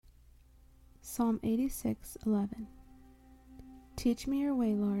Psalm 86:11. Teach me your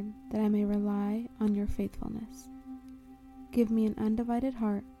way, Lord, that I may rely on your faithfulness. Give me an undivided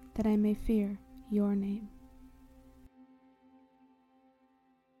heart, that I may fear your name.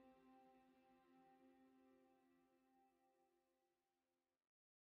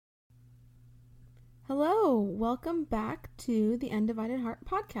 Hello, welcome back to the Undivided Heart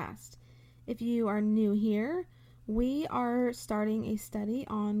podcast. If you are new here, we are starting a study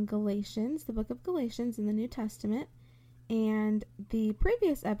on Galatians, the book of Galatians in the New Testament, and the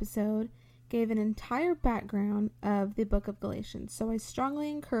previous episode gave an entire background of the book of Galatians. So I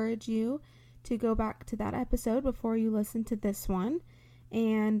strongly encourage you to go back to that episode before you listen to this one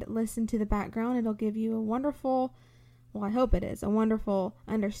and listen to the background. It'll give you a wonderful, I hope it is, a wonderful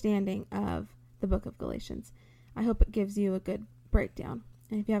understanding of the book of Galatians. I hope it gives you a good breakdown.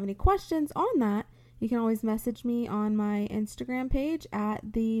 And if you have any questions on that, you can always message me on my Instagram page at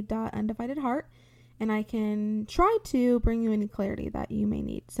the.undividedheart, and I can try to bring you any clarity that you may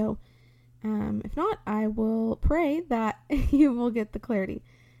need. So if not, I will pray that you will get the clarity.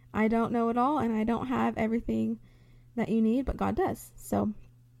 I don't know it all, and I don't have everything that you need, but God does. So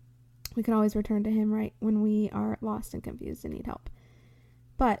we can always return to Him right when we are lost and confused and need help.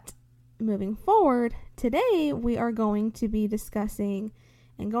 But moving forward, today we are going to be discussing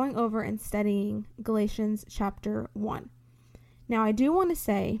and going over and studying Galatians chapter 1. Now, I do want to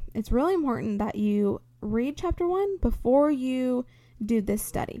say it's really important that you read chapter 1 before you do this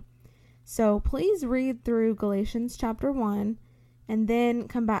study. So please read through Galatians chapter 1 and then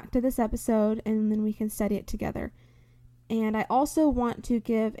come back to this episode, and then we can study it together. And I also want to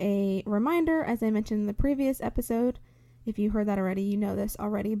give a reminder, as I mentioned in the previous episode. If you heard that already, you know this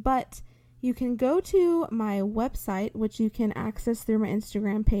already, but you can go to my website, which you can access through my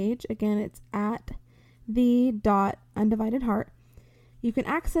Instagram page. Again, it's at the.undividedheart. You can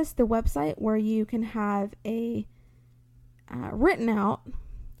access the website where you can have a written out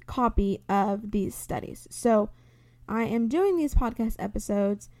copy of these studies. So I am doing these podcast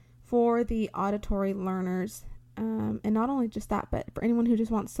episodes for the auditory learners, and not only just that, but for anyone who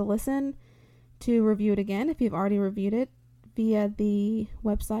just wants to listen to review it again, if you've already reviewed it via the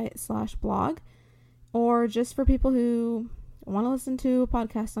website /blog, or just for people who want to listen to a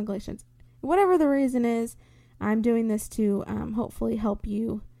podcast on Galatians. Whatever the reason is, I'm doing this to hopefully help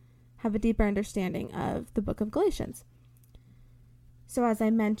you have a deeper understanding of the book of Galatians. So as I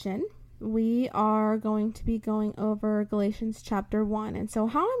mentioned, we are going to be going over Galatians chapter 1. And so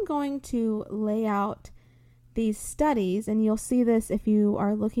how I'm going to lay out these studies, and you'll see this if you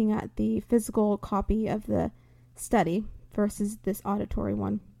are looking at the physical copy of the study versus this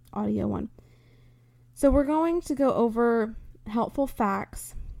audio one. So we're going to go over helpful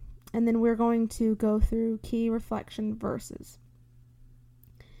facts, and then we're going to go through key reflection verses.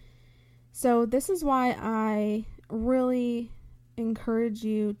 So this is why I really encourage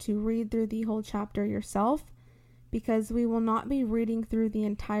you to read through the whole chapter yourself, because we will not be reading through the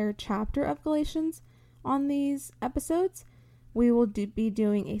entire chapter of Galatians on these episodes. We will be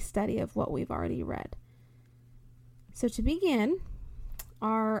doing a study of what we've already read. So to begin,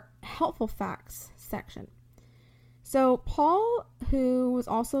 our helpful facts section. So Paul, who was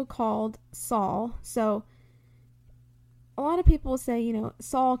also called Saul, so a lot of people say,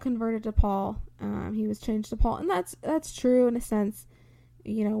 Saul converted to Paul, he was changed to Paul, and that's true in a sense.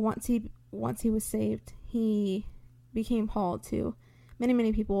 Once he was saved, he became Paul to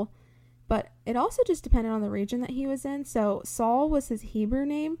many people, but it also just depended on the region that he was in. So Saul was his Hebrew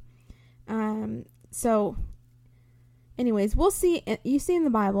name. So anyways, you see in the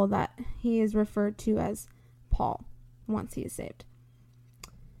Bible that he is referred to as Paul once he is saved.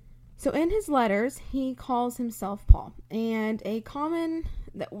 So in his letters, he calls himself Paul, and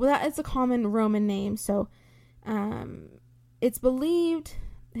that is a common Roman name. So it's believed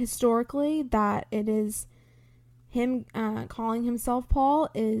historically that it is him calling himself Paul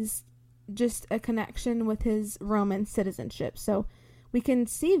is just a connection with his Roman citizenship. So we can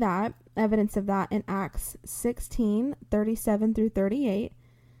see that, evidence of that, in Acts 16:37 through 38.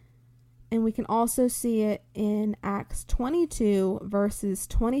 And we can also see it in Acts 22, verses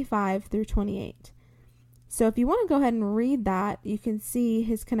 25 through 28. So if you want to go ahead and read that, you can see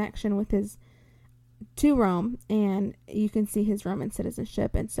his connection to Rome, and you can see his Roman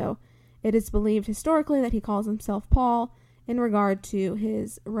citizenship. And so it is believed historically that he calls himself Paul in regard to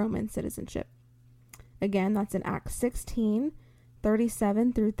his Roman citizenship. Again, that's in Acts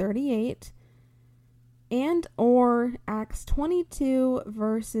 16:37 through 38. And or Acts 22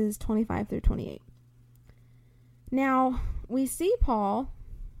 verses 25 through 28. Now, we see Paul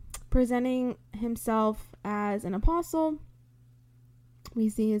presenting himself as an apostle, we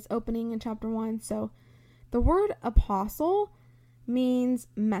see his opening in chapter 1. So the word apostle means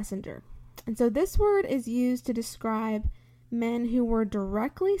messenger. And so this word is used to describe men who were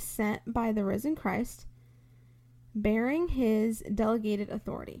directly sent by the risen Christ, bearing his delegated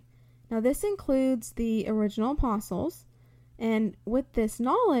authority. Now this includes the original apostles, and with this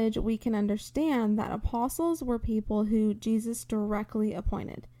knowledge we can understand that apostles were people who Jesus directly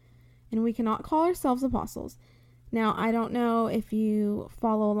appointed, and we cannot call ourselves apostles. Now I don't know if you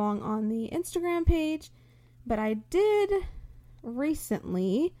follow along on the Instagram page, but I did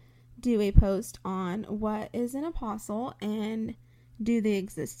recently do a post on what is an apostle and do they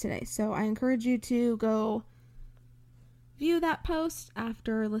exist today. So I encourage you to go view that post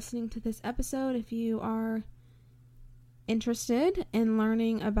after listening to this episode if you are interested in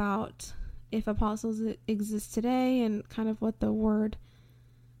learning about if apostles exist today and kind of what the word,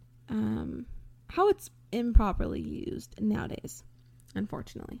 how it's improperly used nowadays,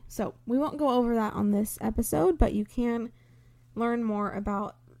 unfortunately. So we won't go over that on this episode, but you can learn more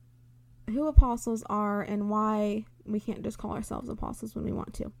about who apostles are and why we can't just call ourselves apostles when we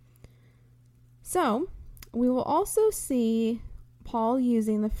want to. So we will also see Paul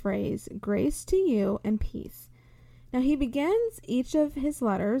using the phrase grace to you and peace. Now he begins each of his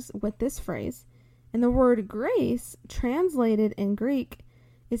letters with this phrase, and the word grace translated in Greek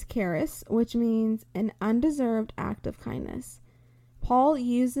is charis, which means an undeserved act of kindness. Paul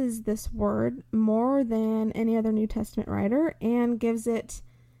uses this word more than any other New Testament writer and gives it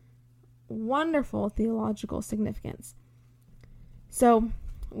wonderful theological significance. So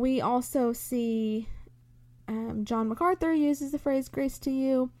we also see John MacArthur uses the phrase grace to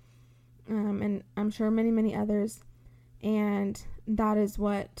you, and I'm sure many others, and that is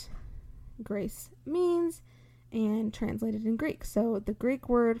what grace means and translated in Greek. So the Greek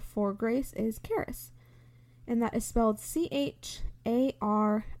word for grace is charis, and that is spelled Charis.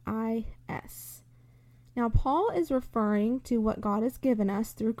 Now Paul is referring to what God has given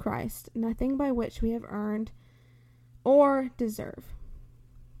us through Christ, nothing by which we have earned or deserve.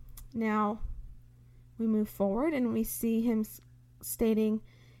 Now we move forward and we see him stating,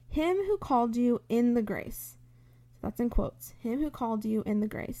 him who called you in the grace. So that's in quotes, him who called you in the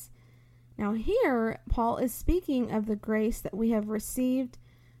grace. Now here, Paul is speaking of the grace that we have received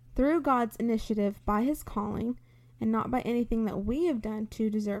through God's initiative by his calling, and not by anything that we have done to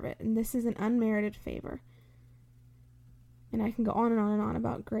deserve it. And this is an unmerited favor. And I can go on and on and on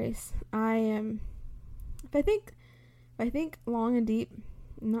about grace. If I think long and deep,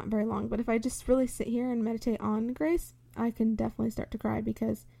 not very long, but if I just really sit here and meditate on grace, I can definitely start to cry,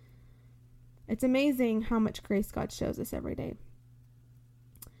 because it's amazing how much grace God shows us every day.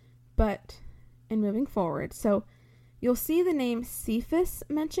 But in moving forward, so you'll see the name Cephas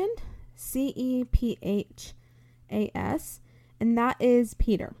mentioned, Cephaas, and that is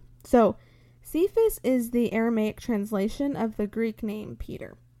Peter. So Cephas is the Aramaic translation of the Greek name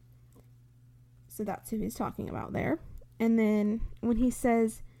Peter. So that's who he's talking about there. And then when he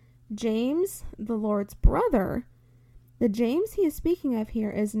says James, the Lord's brother, the James he is speaking of here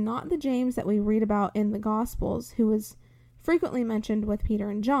is not the James that we read about in the Gospels, who was frequently mentioned with Peter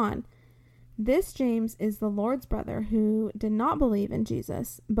and John. This James is the Lord's brother who did not believe in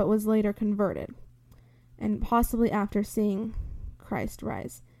Jesus, but was later converted, and possibly after seeing Christ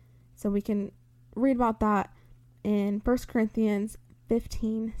rise. So we can read about that in 1 Corinthians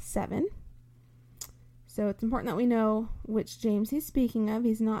 15:7. So it's important that we know which James he's speaking of.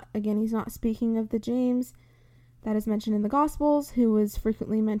 He's not speaking of the James that is mentioned in the Gospels, who was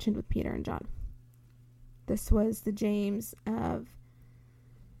frequently mentioned with Peter and John. This was the James of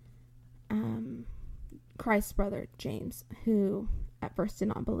Christ's brother James, who at first did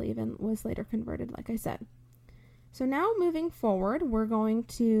not believe and was later converted, like I said. So now moving forward, we're going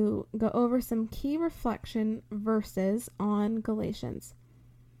to go over some key reflection verses on Galatians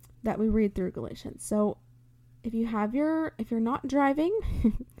that we read through Galatians. So if you're not driving,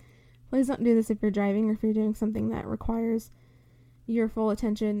 please don't do this if you're driving or if you're doing something that requires your full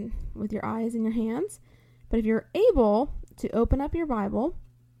attention with your eyes and your hands. But if you're able to open up your Bible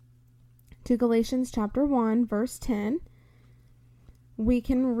to Galatians chapter 1, verse 10, we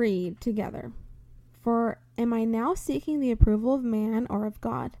can read together. For am I now seeking the approval of man or of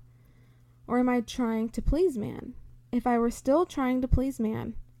God? Or am I trying to please man? If I were still trying to please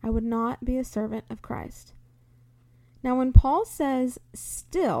man, I would not be a servant of Christ. Now when Paul says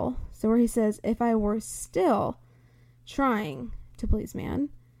still, so where he says, if I were still trying to please man,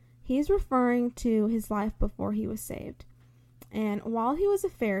 he's referring to his life before he was saved. And while he was a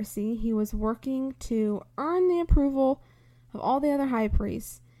Pharisee, he was working to earn the approval of all the other high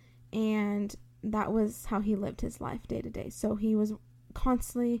priests, and that was how he lived his life day to day. So he was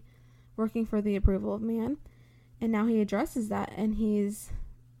constantly working for the approval of man. And now he addresses that, and he's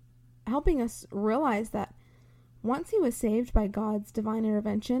helping us realize that once he was saved by God's divine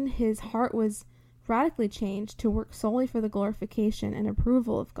intervention, his heart was radically changed to work solely for the glorification and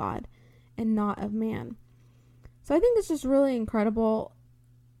approval of God and not of man. So I think it's just really incredible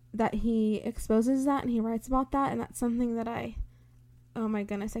that he exposes that and he writes about that, and that's something that oh my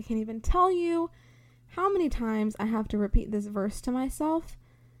goodness, I can't even tell you how many times I have to repeat this verse to myself,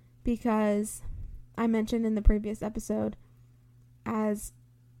 because I mentioned in the previous episode, as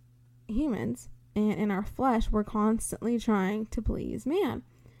humans and in our flesh, we're constantly trying to please man.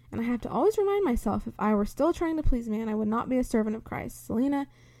 And I have to always remind myself, if I were still trying to please man, I would not be a servant of Christ. Selena,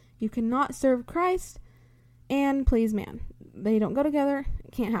 you cannot serve Christ and please man. They don't go together.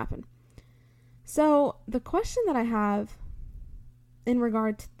 It can't happen. So the question that I have in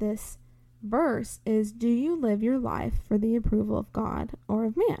regard to this verse is, do you live your life for the approval of God or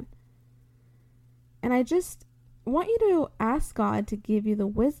of man? And I just want you to ask God to give you the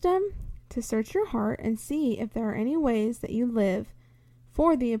wisdom to search your heart and see if there are any ways that you live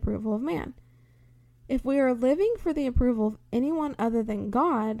for the approval of man. If we are living for the approval of anyone other than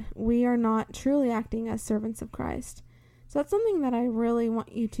God, we are not truly acting as servants of Christ. So that's something that I really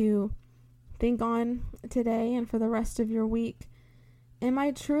want you to think on today and for the rest of your week. Am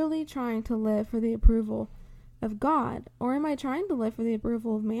I truly trying to live for the approval of God, or am I trying to live for the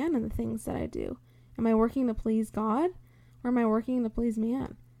approval of man in the things that I do? Am I working to please God, or am I working to please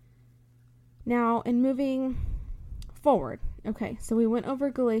man? Now, in moving forward, okay, so we went over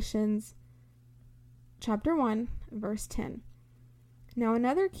Galatians Chapter 1, verse 10. Now,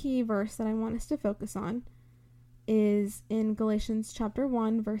 another key verse that I want us to focus on is in Galatians Chapter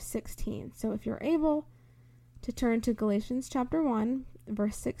 1, verse 16. So if you're able to turn to Galatians Chapter 1,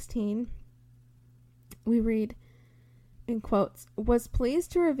 verse 16, we read, in quotes, "was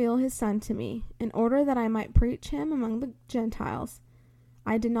pleased to reveal his Son to me, in order that I might preach him among the Gentiles.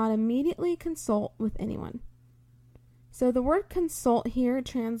 I did not immediately consult with anyone." So the word consult here,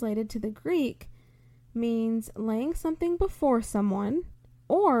 translated to the Greek, means laying something before someone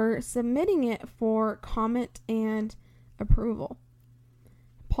or submitting it for comment and approval.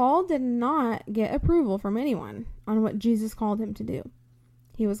 Paul did not get approval from anyone on what Jesus called him to do.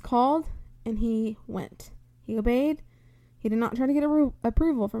 He was called and he went. He obeyed. He did not try to get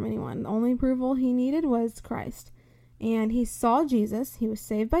approval from anyone. The only approval he needed was Christ. And he saw Jesus. He was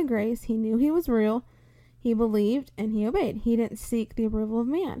saved by grace. He knew he was real. He believed and he obeyed. He didn't seek the approval of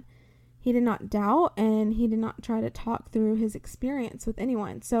man. He did not doubt, and he did not try to talk through his experience with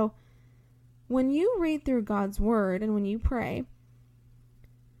anyone. So when you read through God's word and when you pray,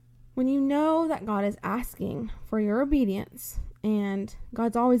 when you know that God is asking for your obedience, and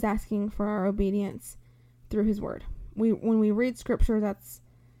God's always asking for our obedience through his word. When we read scripture, that's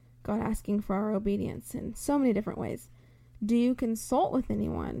God asking for our obedience in so many different ways. Do you consult with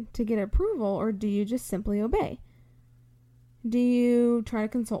anyone to get approval, or do you just simply obey? Do you try to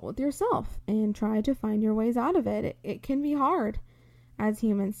consult with yourself and try to find your ways out of it? It can be hard as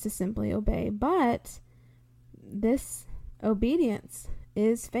humans to simply obey, but this obedience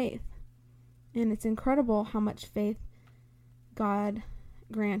is faith. And it's incredible how much faith God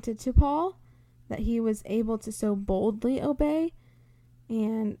granted to Paul, that he was able to so boldly obey.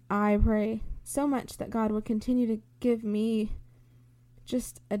 And I pray so much that God would continue to give me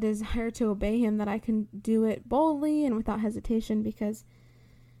just a desire to obey him, that I can do it boldly and without hesitation, because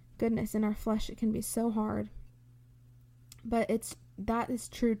goodness, in our flesh it can be so hard. But that is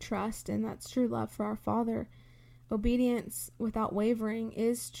true trust, and that's true love for our Father. Obedience without wavering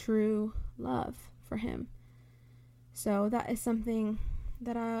is true love for him. So that is something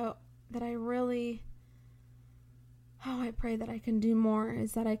that I really, I pray that I can do more,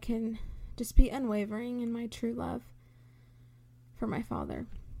 is that I can just be unwavering in my true love for my Father.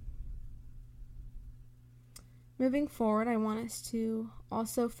 Moving forward, I want us to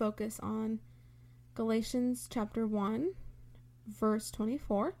also focus on Galatians chapter 1, verse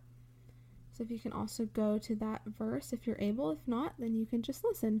 24. So if you can also go to that verse if you're able. If not, then you can just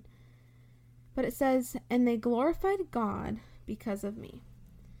listen. But it says, "And they glorified God because of me."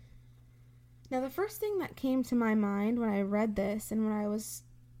 Now, the first thing that came to my mind when I read this and when I was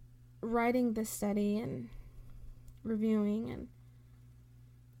writing this study and reviewing, and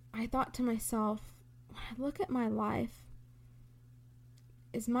I thought to myself, when I look at my life,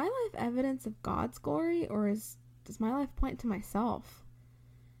 is my life evidence of God's glory, or does my life point to myself?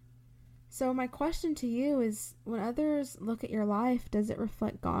 So my question to you is, when others look at your life, does it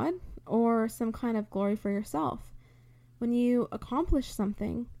reflect God or some kind of glory for yourself? When you accomplish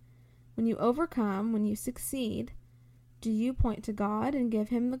something, when you overcome, when you succeed, Do you point to God and give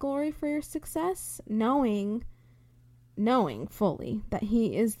him the glory for your success, knowing fully that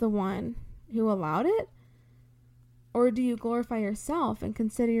he is the one who allowed it? Or do you glorify yourself and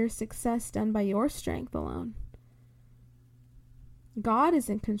consider your success done by your strength alone? God is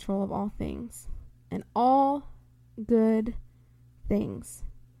in control of all things, and all good things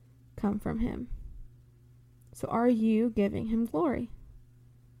come from him. So are you giving him glory?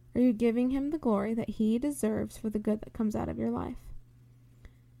 Are you giving him the glory that he deserves for the good that comes out of your life?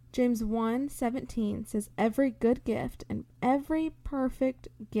 James 1:17 says, every good gift and every perfect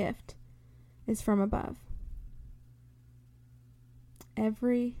gift is from above.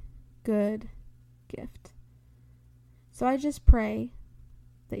 Every good gift. So I just pray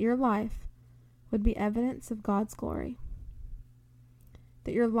that your life would be evidence of God's glory.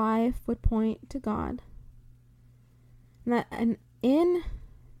 That your life would point to God. And in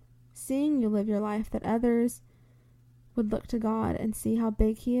seeing you live your life, that others would look to God and see how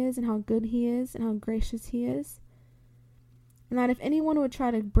big he is and how good he is and how gracious he is. And that if anyone would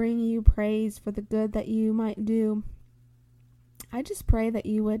try to bring you praise for the good that you might do, I just pray that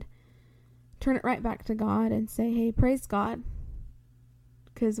you would turn it right back to God and say, hey, praise God,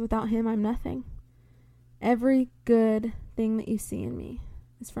 because without him, I'm nothing. Every good thing that you see in me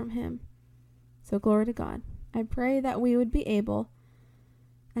is from him. So glory to God. I pray that we would be able,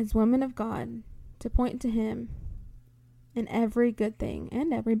 as women of God, to point to him in every good thing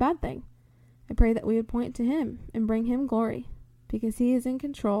and every bad thing. I pray that we would point to him and bring him glory, because he is in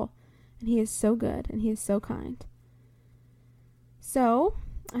control and he is so good and he is so kind. So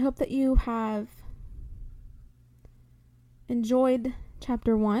I hope that you have enjoyed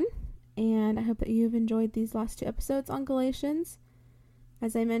chapter 1, and I hope that you've enjoyed these last 2 episodes on Galatians.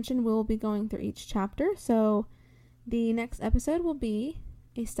 As I mentioned, we'll be going through each chapter, so the next episode will be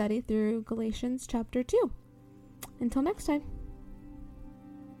a study through Galatians chapter 2. Until next time.